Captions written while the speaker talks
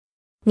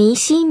尼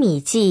希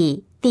米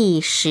记第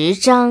10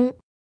章，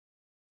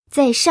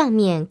在上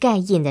面盖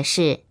印的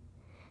是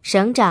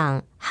省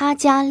长哈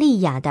加利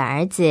亚的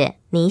儿子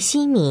尼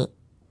希米，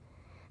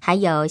还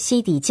有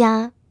西底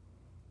家，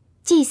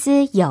祭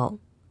司有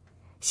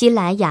希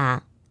莱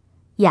亚、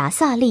亚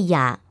撒利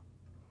亚、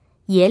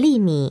耶利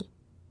米、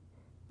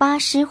巴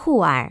施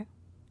户尔、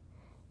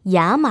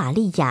亚玛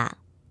利亚、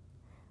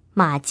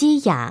玛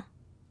基亚、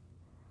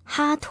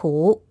哈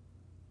图、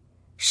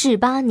示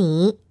巴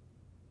尼、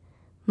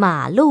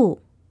马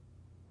路、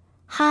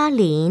哈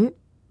林、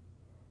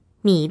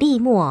米利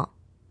莫、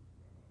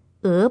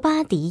俄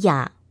巴迪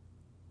亚、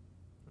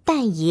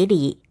但以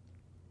里、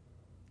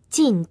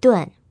进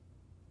顿、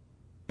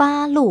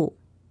巴路、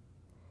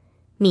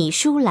米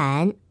舒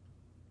兰、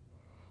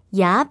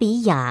亚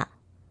比亚、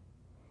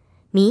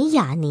米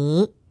亚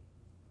尼、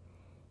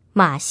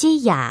马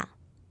西亚、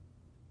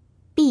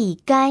毕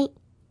该、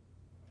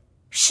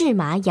示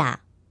玛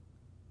雅。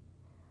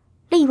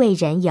利未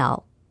人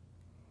有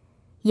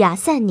亚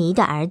散尼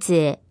的儿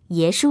子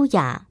耶书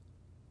亚，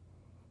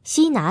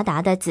希拿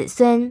达的子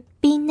孙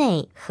宾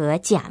内和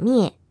甲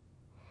灭，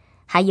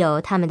还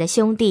有他们的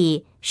兄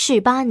弟示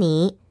巴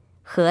尼、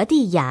何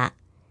地亚、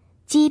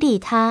基利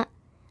他、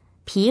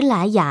皮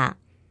莱亚、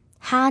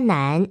哈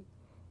南、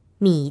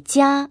米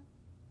迦、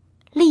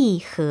利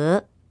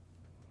和、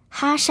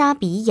哈沙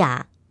比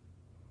亚、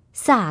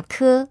萨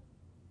科、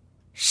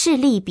示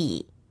利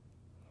比、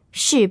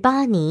示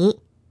巴尼、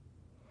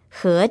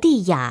何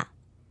地亚、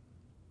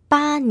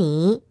巴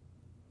尼、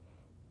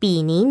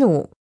比尼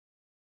努。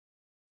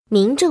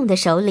民众的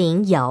首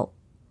领有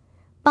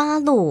巴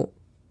路、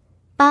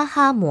巴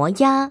哈摩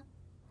押、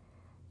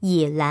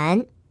以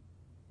兰、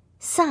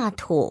萨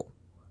土、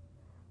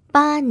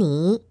巴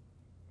尼、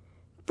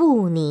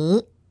布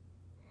尼、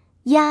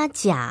亚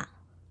甲、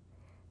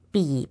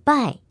比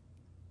拜、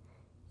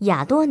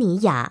亚多尼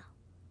亚、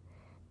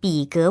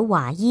比格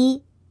瓦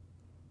伊、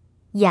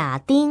亚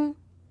丁、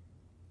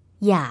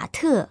亚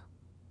特、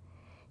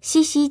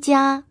西西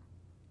加、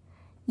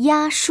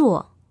亚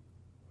硕、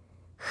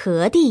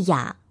何地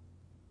亚、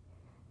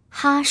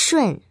哈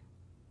顺、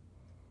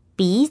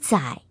比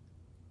宰、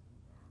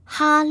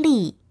哈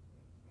利、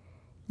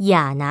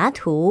亚拿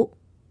图、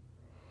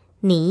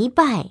尼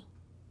拜、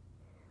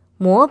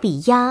摩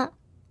比亚、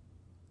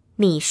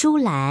米舒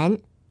兰、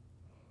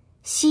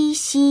西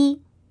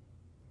西、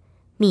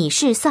米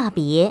士萨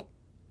别、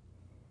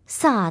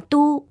萨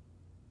都、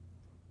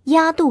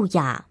亚杜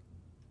亚、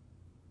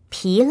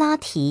皮拉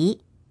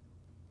提、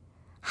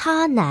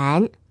哈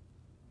南、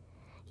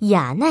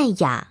亚奈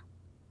亚、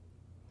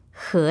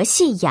何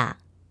细亚、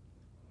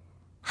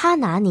哈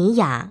拿尼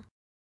亚、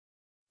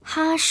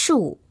哈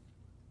树、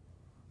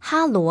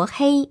哈罗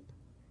黑、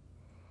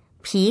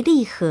皮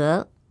利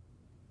和、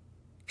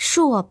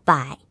硕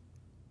柏、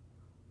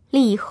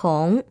利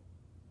红、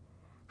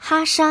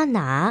哈沙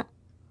拿、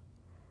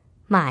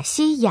马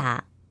西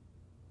亚、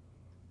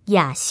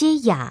亚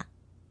西亚、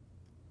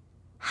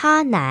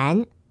哈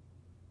南、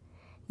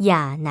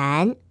亚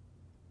南、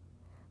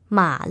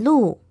马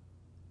路、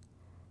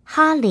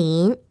哈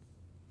林、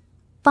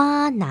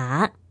巴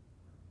拿。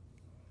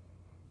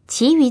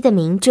其余的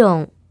民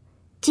众、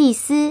祭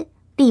司、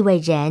利未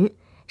人、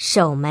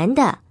守门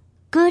的、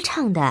歌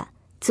唱的、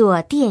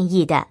做殿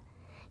役的，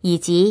以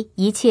及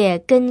一切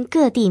跟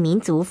各地民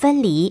族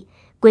分离、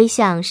归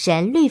向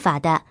神律法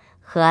的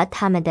和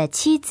他们的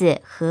妻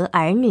子和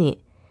儿女，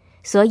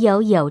所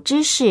有有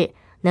知识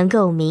能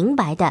够明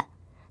白的，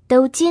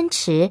都坚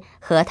持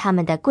和他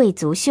们的贵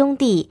族兄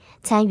弟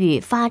参与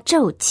发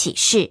咒起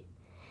誓，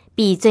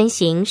必遵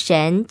行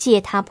神借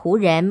他仆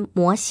人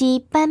摩西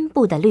颁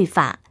布的律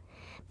法，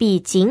必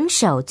谨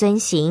守遵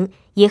行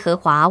耶和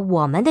华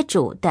我们的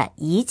主的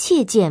一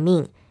切诫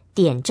命、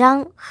典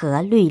章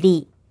和律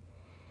例。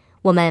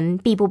我们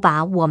必不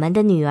把我们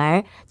的女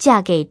儿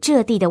嫁给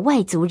这地的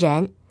外族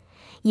人，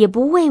也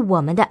不为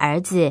我们的儿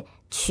子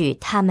娶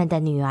他们的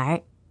女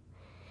儿。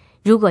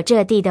如果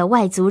这地的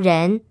外族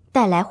人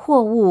带来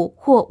货物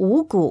或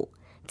五谷，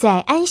在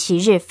安息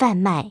日贩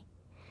卖，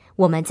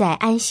我们在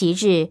安息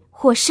日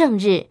或圣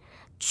日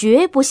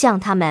绝不向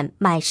他们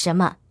买什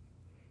么。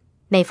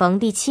每逢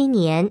第7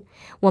年，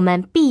我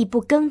们必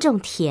不耕种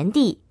田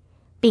地，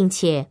并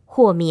且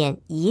豁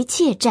免一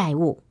切债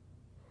务。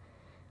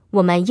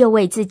我们又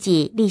为自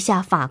己立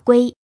下法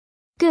规，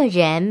个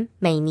人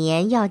每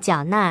年要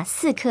缴纳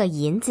4克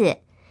银子，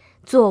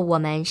做我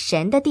们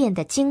神的殿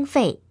的经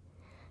费，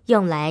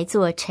用来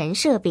做陈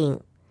设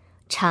饼、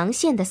长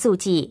线的素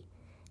祭、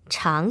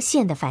长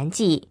线的燔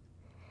祭、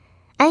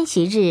安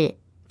息日、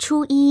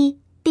初一、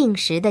定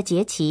时的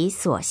节期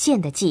所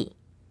献的祭，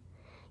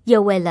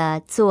又为了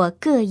做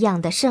各样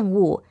的圣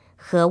物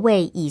和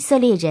为以色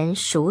列人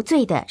赎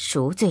罪的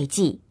赎罪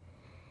祭，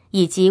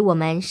以及我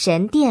们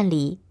神殿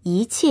里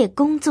一切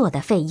工作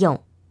的费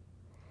用。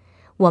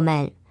我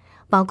们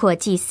包括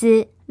祭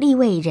司、利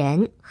未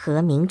人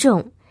和民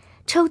众，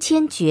抽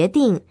签决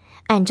定，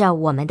按照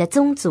我们的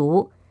宗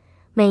族，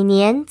每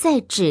年在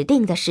指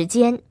定的时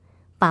间，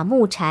把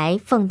木柴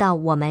奉到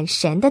我们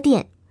神的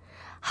殿，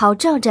好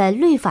照着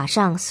律法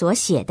上所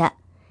写的，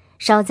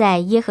烧在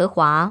耶和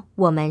华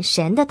我们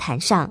神的坛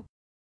上。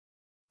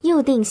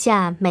又定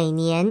下每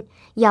年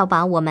要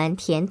把我们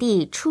田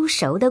地出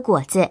熟的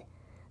果子，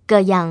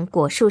各样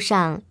果树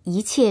上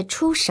一切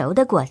出熟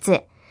的果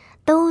子，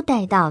都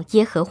带到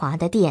耶和华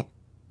的殿。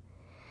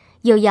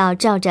又要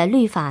照着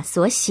律法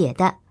所写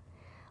的，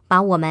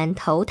把我们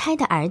头胎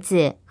的儿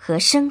子和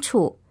牲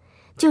畜，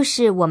就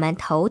是我们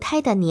头胎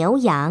的牛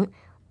羊，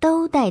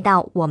都带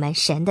到我们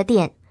神的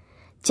殿，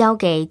交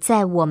给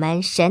在我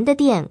们神的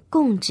殿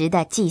供职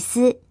的祭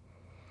司，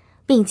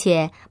并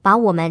且把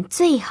我们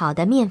最好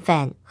的面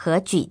粉和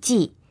举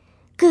祭，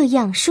各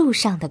样树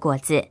上的果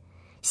子、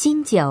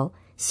新酒、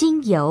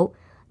新油，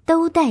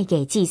都带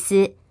给祭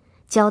司，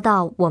交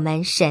到我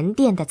们神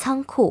殿的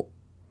仓库。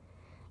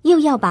又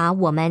要把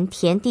我们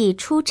田地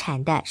出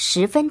产的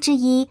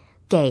1/10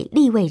给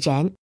利未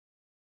人。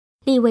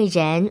利未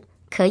人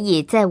可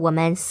以在我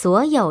们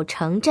所有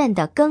城镇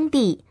的耕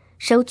地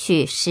收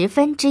取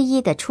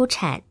1/10的出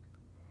产。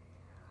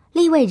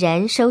利未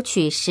人收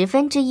取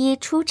1/10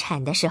出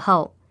产的时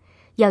候，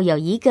要有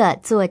一个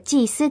做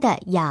祭司的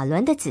亚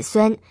伦的子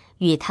孙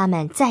与他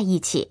们在一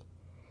起。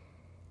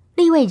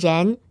利未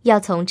人要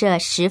从这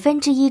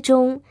1/10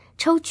中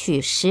抽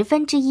取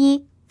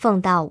1/10，奉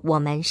到我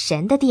们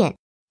神的殿，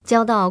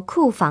交到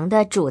库房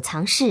的储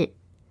藏室。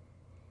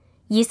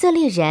以色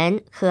列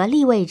人和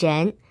利未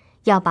人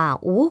要把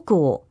五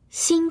谷、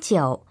新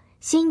酒、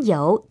新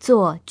油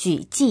做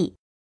举祭，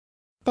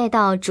带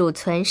到储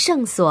存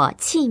圣所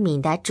器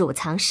皿的储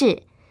藏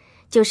室，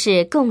就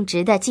是供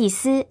职的祭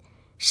司、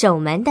守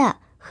门的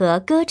和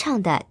歌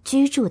唱的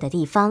居住的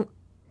地方。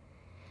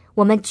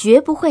我们绝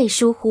不会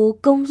疏忽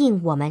供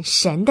应我们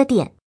神的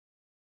殿。